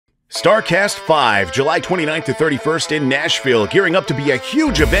StarCast 5, July 29th to 31st in Nashville, gearing up to be a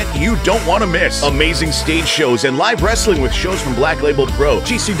huge event you don't want to miss. Amazing stage shows and live wrestling with shows from Black Label Pro,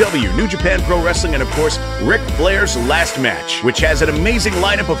 GCW, New Japan Pro Wrestling, and of course, Ric Flair's Last Match, which has an amazing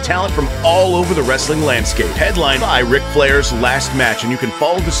lineup of talent from all over the wrestling landscape. Headlined by Ric Flair's Last Match, and you can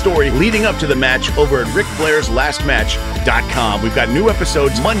follow the story leading up to the match over at RicFlairsLastMatch.com. We've got new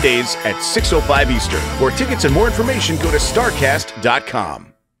episodes Mondays at 6:05 Eastern. For tickets and more information, go to StarCast.com.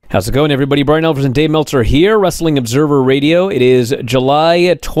 How's it going, everybody? Brian Elvers and Dave Meltzer here, Wrestling Observer Radio. It is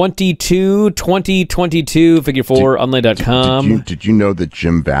July 22, 2022, Figure4Online.com. Did you know that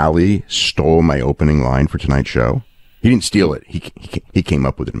Jim Valley stole my opening line for tonight's show? He didn't steal it. He came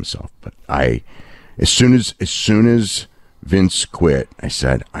up with it himself. But as soon as Vince quit, I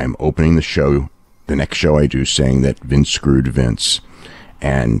said, I'm opening the show, the next show I do, saying that Vince screwed Vince.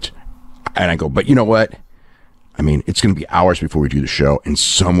 And I go, but you know what? I mean, it's going to be hours before we do the show, and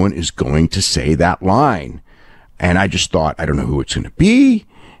someone is going to say that line. And I just thought, I don't know who it's going to be.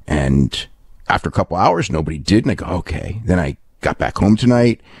 And after a couple hours, nobody did. And I go, okay. Then I got back home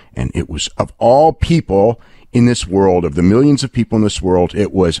tonight, and it was, of all people in this world, of the millions of people in this world,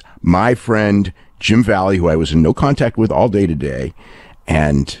 it was my friend Jim Valley, who I was in no contact with all day today.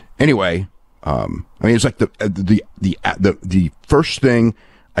 And anyway, I mean, it's like the first thing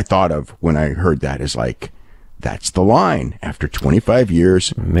I thought of when I heard that is like, that's the line. After 25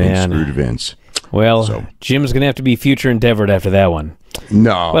 years, man, screwed Vince. Well, so, Jim's going to have to be future endeavored after that one.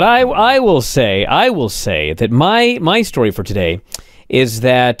 No. But I will say that my story for today is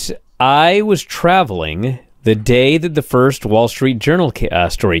that I was traveling the day that the first Wall Street Journal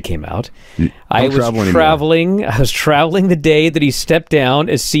story came out. I was traveling the day that he stepped down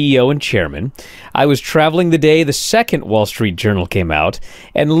as CEO and chairman. I was traveling the day the second Wall Street Journal came out.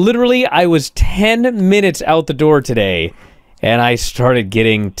 And literally, I was 10 minutes out the door today, and I started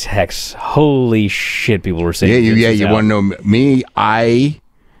getting texts. Holy shit, people were saying. Yeah, you want to know me? I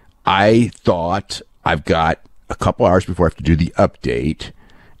thought I've got a couple hours before I have to do the update,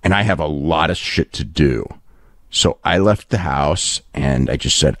 and I have a lot of shit to do. So I left the house and I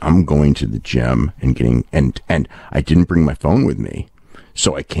just said, I'm going to the gym and I didn't bring my phone with me.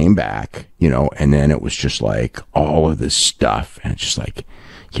 So I came back, and then it was just like all of this stuff. And it's just like,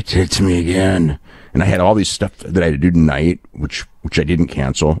 you did it to me again. And I had all these stuff that I had to do tonight, which I didn't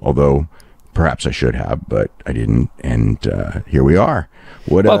cancel, although perhaps I should have, but I didn't. And here we are.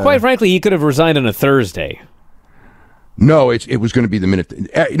 Well, quite frankly, he could have resigned on a Thursday. No, it was going to be the minute.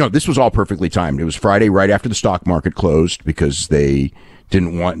 This was all perfectly timed. It was Friday right after the stock market closed because they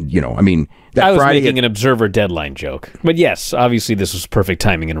didn't want, I mean, that I was Friday making an Observer deadline joke. But yes, obviously this was perfect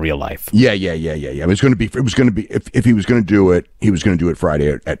timing in real life. Yeah. It was going to be, if he was going to do it, he was going to do it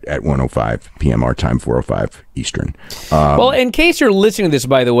Friday at 1:05 p.m. our time, 4:05 Eastern. Well, in case you're listening to this,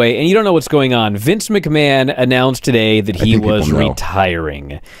 by the way, and you don't know what's going on, Vince McMahon announced today that he was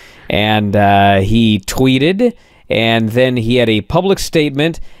retiring. And he tweeted, and then he had a public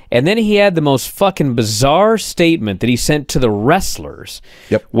statement, and then he had the most fucking bizarre statement that he sent to the wrestlers,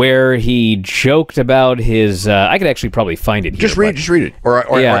 where he joked about his... I could actually probably find it here. Just read it.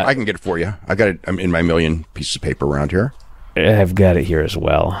 Or I can get it for you. I got it in my million pieces of paper around here. I've got it here as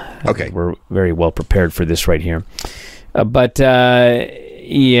well. Okay. We're very well prepared for this right here.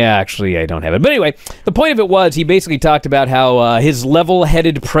 Yeah, actually, I don't have it. But anyway, the point of it was he basically talked about how his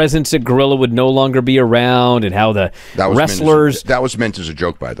level-headed presence at Gorilla would no longer be around, and how the wrestlers... That was meant as a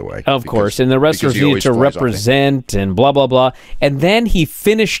joke, by the way. Of course, and the wrestlers needed to represent and blah, blah, blah. And then he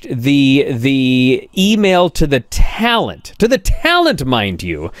finished the email to the talent, mind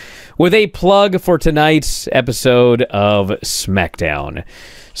you, with a plug for tonight's episode of SmackDown.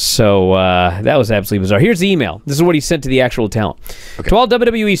 So that was absolutely bizarre. Here's the email. This is what he sent to the actual talent. Okay. To all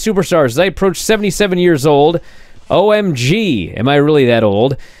WWE superstars, as I approach 77 years old, OMG, am I really that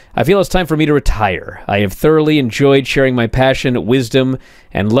old? I feel it's time for me to retire. I have thoroughly enjoyed sharing my passion, wisdom,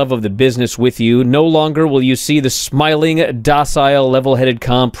 and love of the business with you. No longer will you see the smiling, docile, level-headed,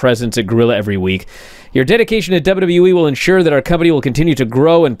 calm presence at Gorilla every week. Your dedication to WWE will ensure that our company will continue to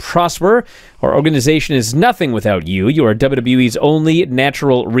grow and prosper. Our organization is nothing without you. You are WWE's only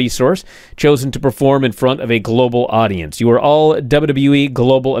natural resource, chosen to perform in front of a global audience. You are all WWE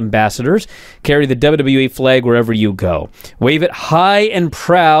global ambassadors. Carry the WWE flag wherever you go. Wave it high and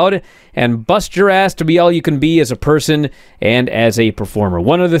proud, and bust your ass to be all you can be as a person and as a performer.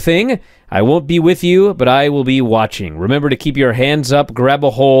 One other thing, I won't be with you, but I will be watching. Remember to keep your hands up, grab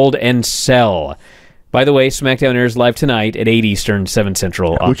a hold, and sell. By the way, SmackDown airs live tonight at 8 Eastern, 7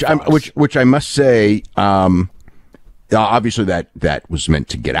 Central. Which I must say, obviously that was meant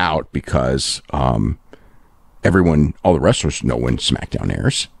to get out because everyone, all the wrestlers know when SmackDown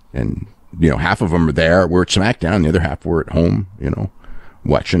airs. And, half of them are there. We're at SmackDown. The other half were at home,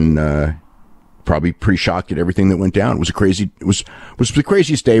 watching, probably pretty shocked at everything that went down. It was the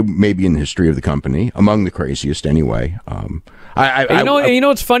craziest day maybe in the history of the company, among the craziest anyway.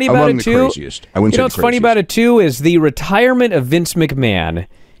 What's funny about it too? What's funny about it too is the retirement of Vince McMahon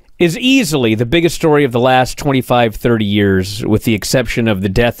is easily the biggest story of the last 25, 30 years, with the exception of the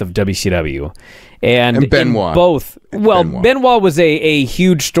death of WCW. And Benoit. Benoit was a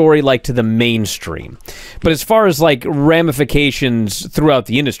huge story, like, to the mainstream. But as far as, like, ramifications throughout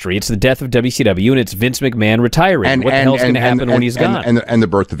the industry, it's the death of WCW and it's Vince McMahon retiring. What the hell's going to happen when he's gone? And the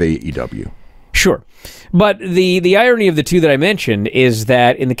birth of AEW. Sure. But the irony of the two that I mentioned is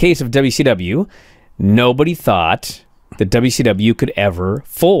that in the case of WCW, nobody thought that WCW could ever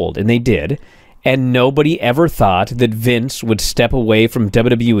fold, and they did. And nobody ever thought that Vince would step away from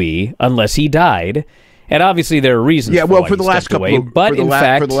WWE unless he died. And obviously there are reasons for the last couple of, but in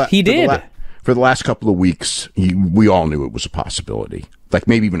fact, he did. For the last couple of weeks, we all knew it was a possibility. Like,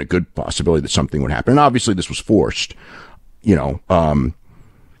 maybe even a good possibility that something would happen. And obviously this was forced, so,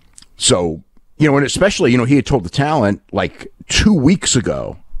 and especially, he had told the talent like 2 weeks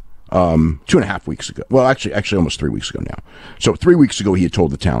ago, 2.5 weeks ago. Well, actually almost 3 weeks ago now. So 3 weeks ago, he had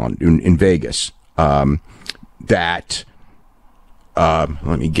told the talent in Vegas, that, I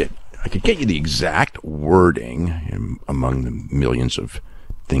could get you the exact wording among the millions of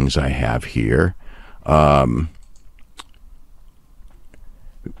things I have here,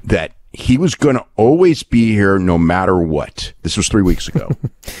 that he was going to always be here no matter what. This was 3 weeks ago.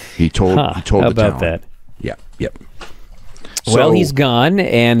 He told the talent. How about that? Yeah, yep. Well, he's gone,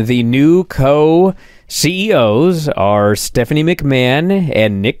 and the new co-CEOs are Stephanie McMahon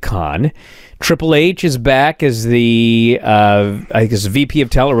and Nick Khan. Triple H is back as the, I guess, VP of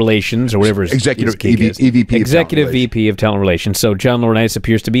Talent Relations, or whatever his Executive VP of Talent Relations. So John Laurinaitis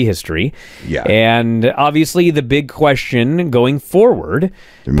appears to be history. Yeah. And obviously the big question going forward,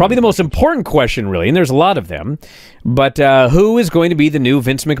 probably the most important question, really, and there's a lot of them, but who is going to be the new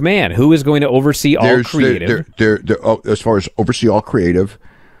Vince McMahon? Who is going to oversee all creative? As far as oversee all creative,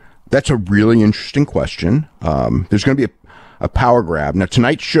 that's a really interesting question. There's going to be a power grab. Now,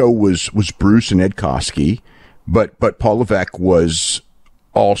 tonight's show was Bruce and Ed Koskey, but Paul Levesque was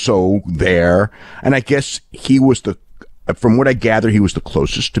also there, and I guess he was from what I gather, he was the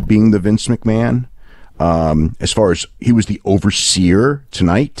closest to being the Vince McMahon. As far as he was the overseer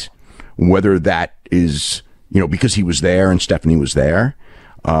tonight, whether that is, because he was there and Stephanie was there,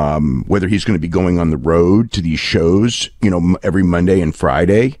 whether he's going to be going on the road to these shows, every Monday and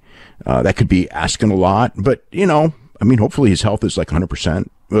Friday, that could be asking a lot, but hopefully his health is like 100%,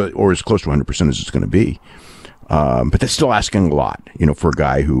 or as close to 100% as it's going to be. But that's still asking a lot, for a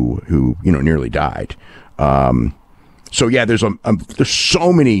guy who nearly died. So yeah, there's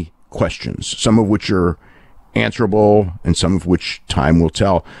so many questions, some of which are answerable and some of which time will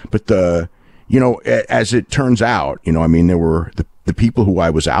tell. But as it turns out, there were the people who I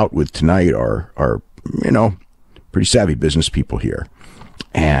was out with tonight are pretty savvy business people here,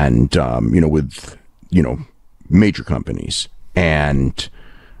 and with major companies, and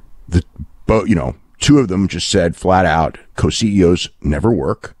two of them just said flat out, co-CEOs never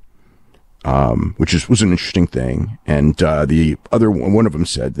work, which was an interesting thing. And the other one of them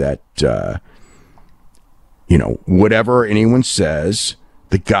said that whatever anyone says,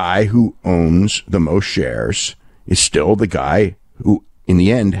 the guy who owns the most shares is still the guy who in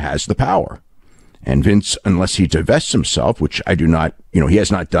the end has the power. And Vince, unless he divests himself, which I do not, he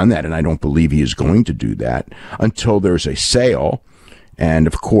has not done that, and I don't believe he is going to do that until there's a sale. And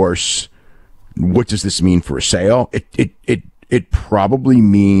of course, what does this mean for a sale? It probably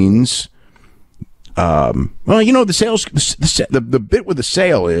means, the sales, the bit with the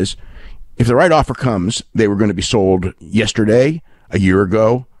sale is, if the right offer comes, they were going to be sold yesterday, a year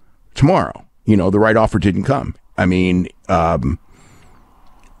ago, tomorrow. The right offer didn't come.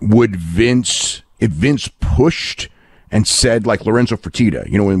 Would Vince, if Vince pushed and said, like Lorenzo Fertitta,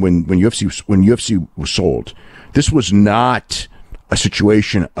 when UFC was sold, this was not a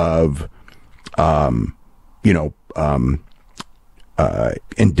situation of,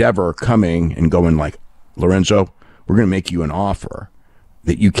 Endeavor coming and going like, Lorenzo, we're going to make you an offer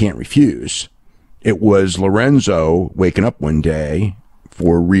that you can't refuse. It was Lorenzo waking up one day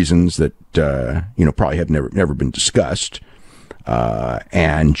for reasons that, probably have never been discussed,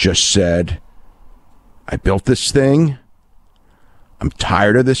 and just said, I built this thing. I'm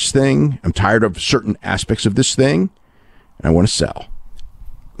tired of this thing. I'm tired of certain aspects of this thing, and I want to sell.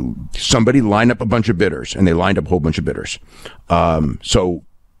 Somebody lined up a bunch of bidders, and they lined up a whole bunch of bidders. So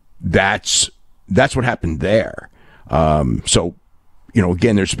that's what happened there. So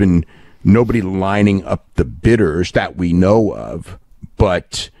again, there's been nobody lining up the bidders that we know of,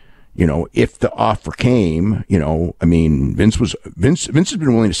 but if the offer came, I mean, Vince has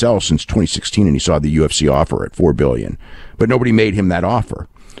been willing to sell since 2016, and he saw the UFC offer at $4 billion, but nobody made him that offer.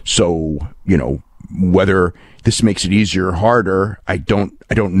 So, whether this makes it easier or harder, I don't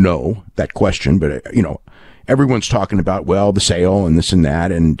know that question, but everyone's talking about, well, the sale and this and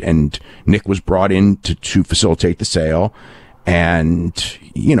that, and Nick was brought in to facilitate the sale, and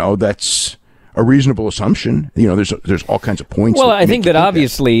that's a reasonable assumption. There's all kinds of points. Well, I think that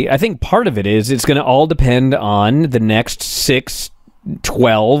obviously, I think part of it is it's going to all depend on the next 6,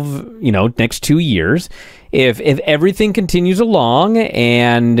 12, next 2 years. If everything continues along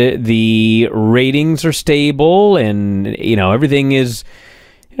and the ratings are stable and everything is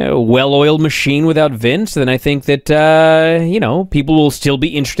a well-oiled machine without Vince, then I think that people will still be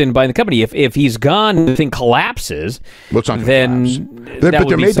interested in buying the company. If he's gone and the thing collapses, then that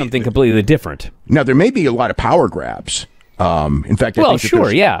would be something completely different. Now, there may be a lot of power grabs. In fact, I think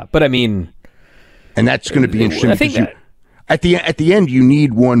sure, yeah, but I mean, and that's going to be interesting. I think at the end, you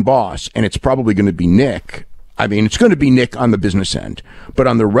need one boss, and it's probably going to be Nick. I mean, it's going to be Nick on the business end, but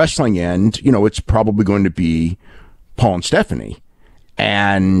on the wrestling end, it's probably going to be Paul and Stephanie.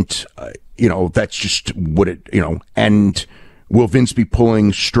 And, that's just what it, and will Vince be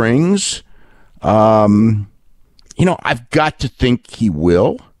pulling strings? I've got to think he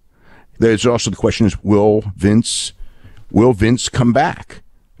will. There's also the question is, will Vince come back?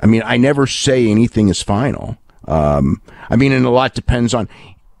 I mean, I never say anything is final. And a lot depends on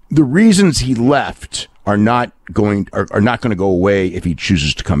the reasons he left are not going to go away if he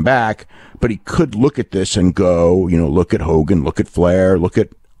chooses to come back, but he could look at this and go, look at Hogan, look at Flair, look at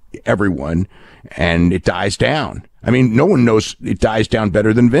everyone, and it dies down. I mean, no one knows it dies down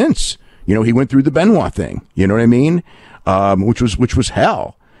better than Vince. He went through the Benoit thing, you know what I mean? Which was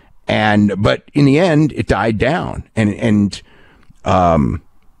hell. But in the end, it died down. I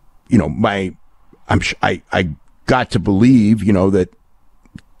got to believe, that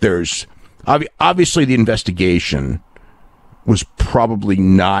there's obviously the investigation was probably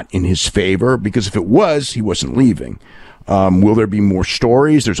not in his favor, because if it was, he wasn't leaving. Will there be more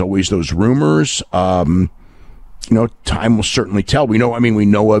stories? There's always those rumors. Time will certainly tell. We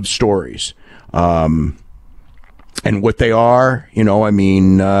know of stories. And what they are,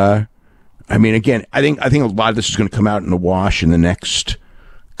 again, I think a lot of this is going to come out in the wash in the next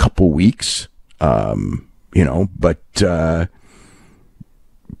couple weeks. There's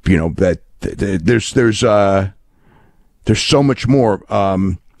so much more.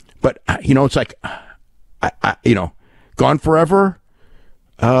 But it's like, gone forever.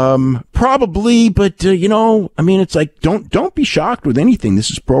 Probably, but it's like, don't be shocked with anything. This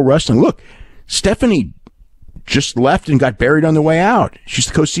is pro wrestling. Look, Stephanie just left and got buried on the way out. She's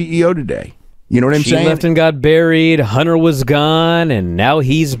the co-CEO today. You know what I'm saying? She left and got buried. Hunter was gone, and now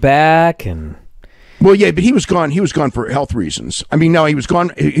he's back. And well, yeah, but he was gone. He was gone for health reasons. I mean, no, he was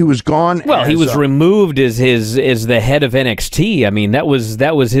gone. He was gone. Well, he was removed as the head of NXT. I mean, that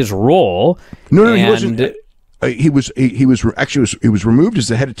was his role. No, he wasn't. He was removed as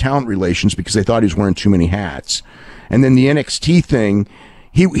the head of talent relations because they thought he was wearing too many hats. And then the NXT thing,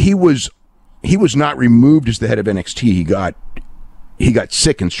 he was not removed as the head of NXT. He got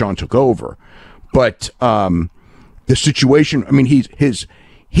sick and Sean took over. But the situation, I mean,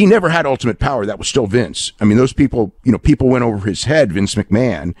 he never had ultimate power. That was still Vince. I mean, those people, people went over his head, Vince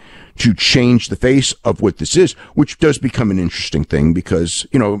McMahon, to change the face of what this is, which does become an interesting thing because,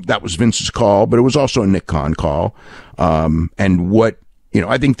 that was Vince's call, but it was also a Nick Khan call. And what,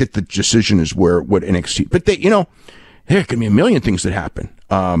 I think that the decision is what NXT, but there can be a million things that happen,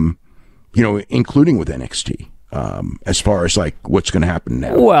 including with NXT. As far as like what's going to happen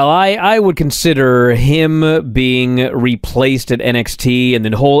now. Well, I would consider him being replaced at NXT and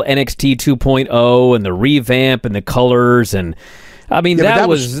the whole NXT 2.0 and the revamp and the colors and I mean that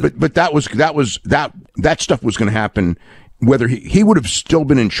stuff was going to happen whether he would have still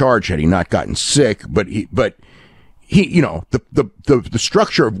been in charge had he not gotten sick, but he the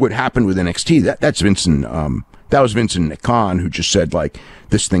structure of what happened with NXT that's Vincent that was Vincent Nick Khan who just said like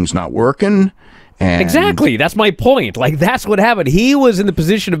this thing's not working. Exactly. That's my point. Like, that's what happened. He was in the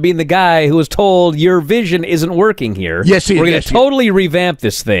position of being the guy who was told, your vision isn't working here. Yes, we're going to totally revamp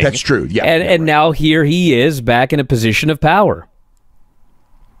this thing. That's true. Yeah. And right. Now here he is back in a position of power.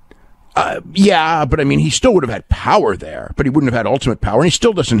 Yeah, but I mean, he still would have had power there, but he wouldn't have had ultimate power. And he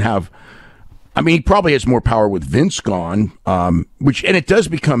still doesn't have, I mean, he probably has more power with Vince gone, and it does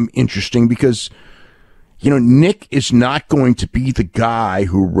become interesting because Nick is not going to be the guy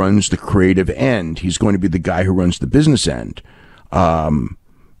who runs the creative end. He's going to be the guy who runs the business end.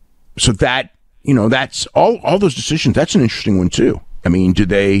 So that, that's all those decisions. That's an interesting one too. I mean, do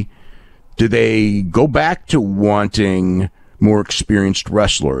they go back to wanting more experienced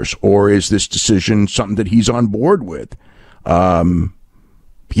wrestlers, or is this decision something that he's on board with? Because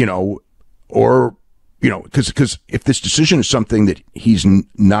if this decision is something that he's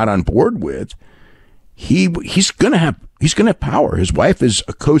not on board with, he's gonna have power. His wife is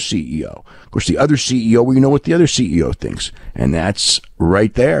a co-CEO. Of course, the other CEO, we know what the other CEO thinks, and that's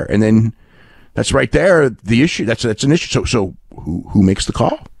right there. And then that's right there the issue. That's an issue. So who makes the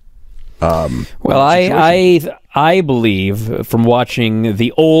call? Well, I believe from watching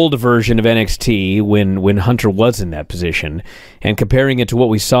the old version of NXT when Hunter was in that position and comparing it to what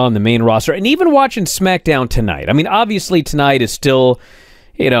we saw in the main roster, and even watching SmackDown tonight. I mean, obviously tonight is still,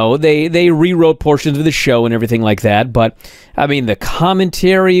 they rewrote portions of the show and everything like that, but I mean, the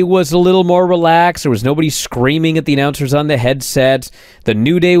commentary was a little more relaxed. There was nobody screaming at the announcers on the headsets. The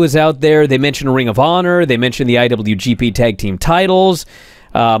New Day was out there. They mentioned Ring of Honor. They mentioned the IWGP Tag Team titles.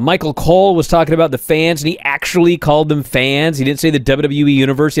 Michael Cole was talking about the fans, and he actually called them fans. He didn't say the WWE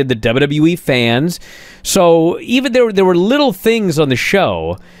Universe. He had the WWE fans. So even there were little things on the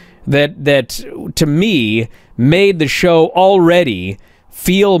show that to me made the show already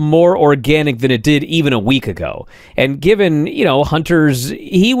feel more organic than it did even a week ago. And given,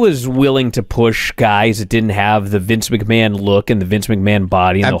 he was willing to push guys that didn't have the Vince McMahon look and the Vince McMahon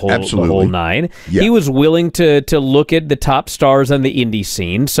body and the whole nine. Yeah. He was willing to look at the top stars on the indie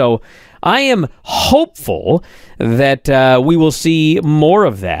scene. So I am hopeful that we will see more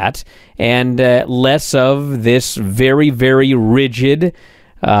of that and less of this very, very rigid.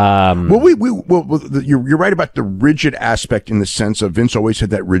 You're right about the rigid aspect in the sense of Vince always had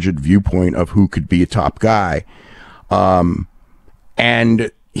that rigid viewpoint of who could be a top guy.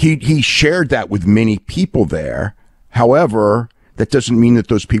 And he shared that with many people there. However, that doesn't mean that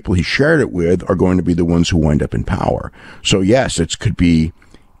those people he shared it with are going to be the ones who wind up in power. So yes, that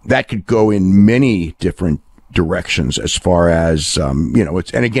could go in many different directions as far as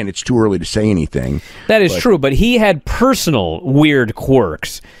it's too early to say anything. That is true, but he had personal weird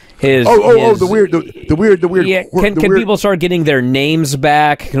quirks. The weird. Yeah, can people start getting their names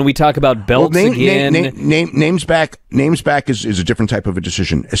back? Can we talk about belts again? Names back is a different type of a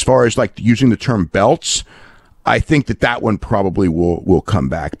decision. As far as like using the term belts, I think that one probably will come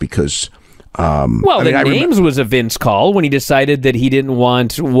back because. Names was a Vince call when he decided that he didn't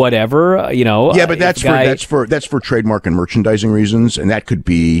want whatever, Yeah, but that's for trademark and merchandising reasons, and that could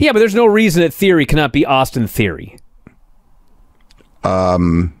be. Yeah, but there's no reason that Theory cannot be Austin Theory. Yeah,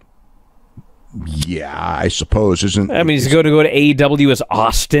 I suppose isn't. I mean, he's going to go to AEW as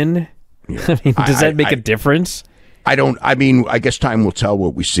Austin. Yeah. I mean, does that make a difference? I guess time will tell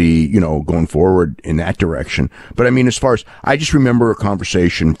what we see, going forward in that direction. But I mean, as far as, I just remember a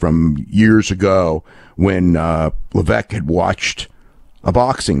conversation from years ago when Levesque had watched a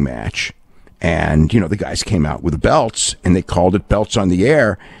boxing match and, the guys came out with the belts and they called it belts on the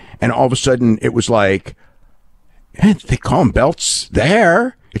air. And all of a sudden it was like, hey, they call them belts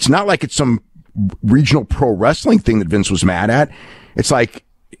there. It's not like it's some regional pro wrestling thing that Vince was mad at. It's like,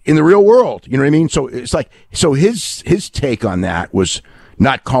 in the real world, you know what I mean? So it's like, his take on that was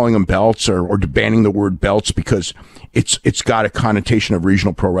not calling them belts or banning the word belts because it's got a connotation of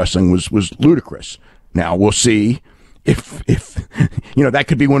regional pro wrestling was ludicrous. Now we'll see if that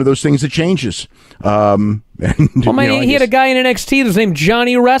could be one of those things that changes. He had a guy in NXT that's named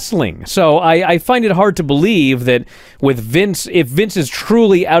Johnny Wrestling. So I find it hard to believe that with Vince, if Vince is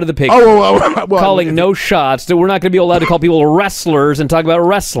truly out of the picture, calling no shots, that we're not going to be allowed to call people wrestlers and talk about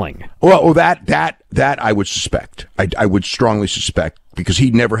wrestling. Well, that I would suspect. I would strongly suspect because he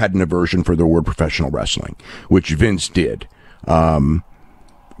never had an aversion for the word professional wrestling, which Vince did.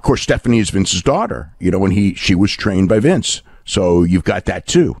 Of course, Stephanie is Vince's daughter, and she was trained by Vince. So you've got that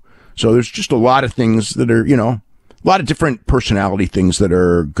too. So there's just a lot of things that are, a lot of different personality things that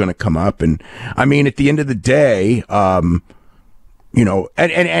are going to come up. And I mean, at the end of the day, and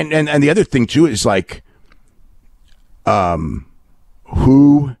the other thing too is like,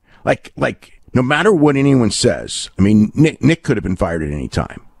 who, like, no matter what anyone says, I mean, Nick could have been fired at any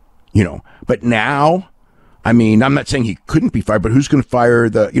time, but now, I mean, I'm not saying he couldn't be fired, but who's going to fire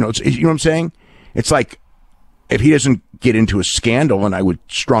you know what I'm saying? It's like, if he doesn't get into a scandal, and I would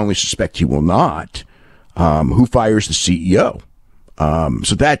strongly suspect he will not, who fires the CEO?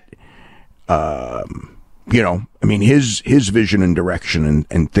 So that, I mean, his vision and direction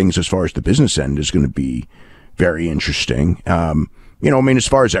and things as far as the business end is going to be very interesting. I mean, as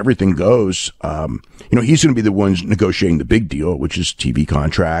far as everything goes, he's going to be the ones negotiating the big deal, which is TV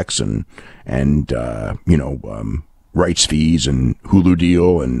contracts and rights fees and Hulu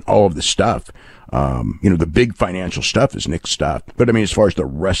deal and all of the stuff. The big financial stuff is Nick's stuff. But I mean, as far as the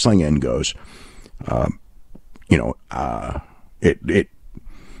wrestling end goes, it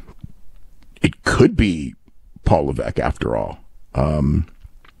could be Paul Levesque after all.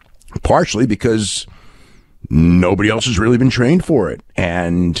 Partially because nobody else has really been trained for it,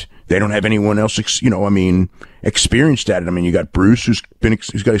 and they don't have anyone else, experienced at it. I mean, you got Bruce, who's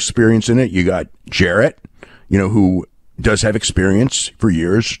got experience in it. You got Jarrett, who does have experience for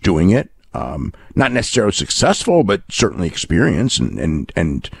years doing it. Not necessarily successful, but certainly experience,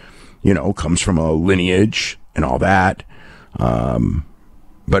 and comes from a lineage and all that.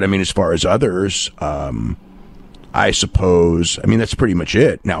 But I mean, as far as others, I suppose, that's pretty much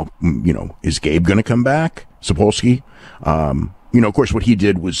it. Now, is Gabe going to come back? Sapolsky? Of course, what he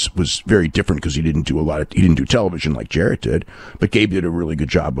did was very different because he didn't do television like Jarrett did, but Gabe did a really good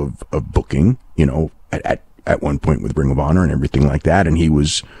job of booking, at one point with Ring of Honor and everything like that. And he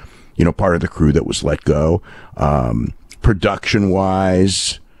was, part of the crew that was let go. Production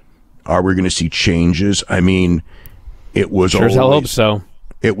wise, are we going to see changes? I mean, it was sure as hell hope so.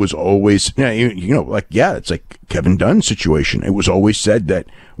 It was always, it's like Kevin Dunn's situation. It was always said that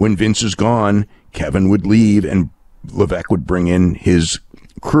when Vince is gone, Kevin would leave and Levesque would bring in his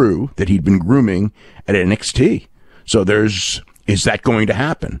crew that he'd been grooming at NXT. So is that going to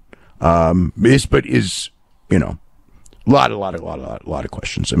happen? A lot of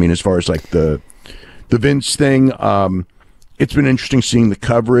questions. I mean, as far as like the Vince thing, it's been interesting seeing the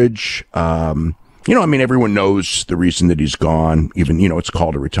coverage. Everyone knows the reason that he's gone, even, it's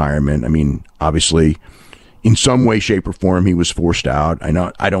called a retirement. I mean, obviously, in some way, shape, or form, he was forced out.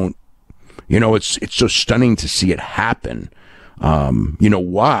 It's so stunning to see it happen.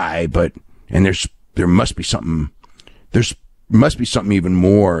 Why, but, and there must be something even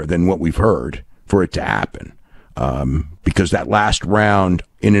more than what we've heard for it to happen. Because that last round,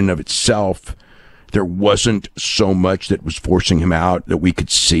 in and of itself, there wasn't so much that was forcing him out that we could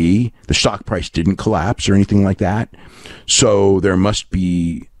see. The stock price didn't collapse or anything like that. So there must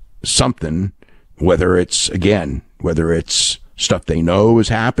be something, whether it's stuff they know is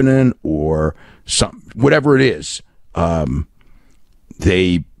happening or whatever it is.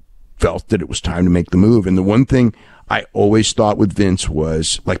 They felt that it was time to make the move. And the one thing I always thought with Vince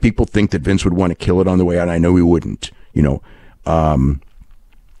was, like, people think that Vince would want to kill it on the way out. I know he wouldn't,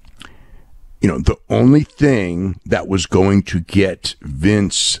 the only thing that was going to get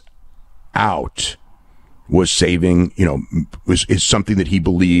Vince out was saving, is something that he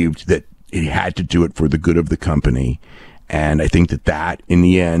believed that he had to do it for the good of the company. And I think that in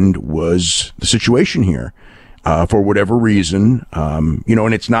the end was the situation here, for whatever reason, and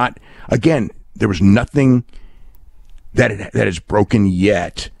it's not, again, there was nothing that has broken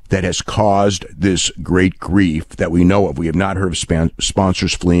yet that has caused this great grief that we know of. We have not heard of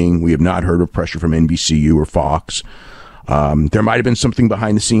sponsors fleeing. We have not heard of pressure from NBCU or Fox. There might have been something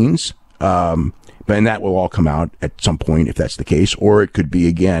behind the scenes, and that will all come out at some point if that's the case. Or it could be,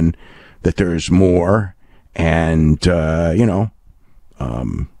 again, that there's more and,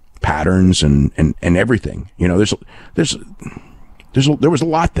 patterns and everything. There was a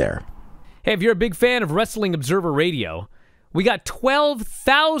lot there. Hey, if you're a big fan of Wrestling Observer Radio, we got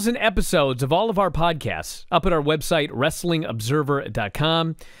 12,000 episodes of all of our podcasts up at our website,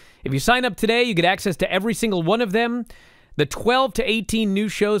 WrestlingObserver.com. If you sign up today, you get access to every single one of them. The 12 to 18 new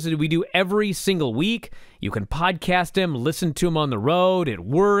shows that we do every single week. You can podcast them, listen to them on the road, at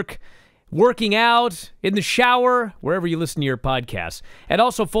work, working out, in the shower, wherever you listen to your podcasts. And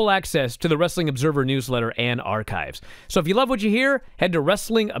also full access to the Wrestling Observer newsletter and archives. So if you love what you hear, head to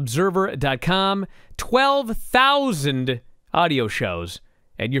WrestlingObserver.com. 12,000 audio shows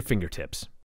at your fingertips.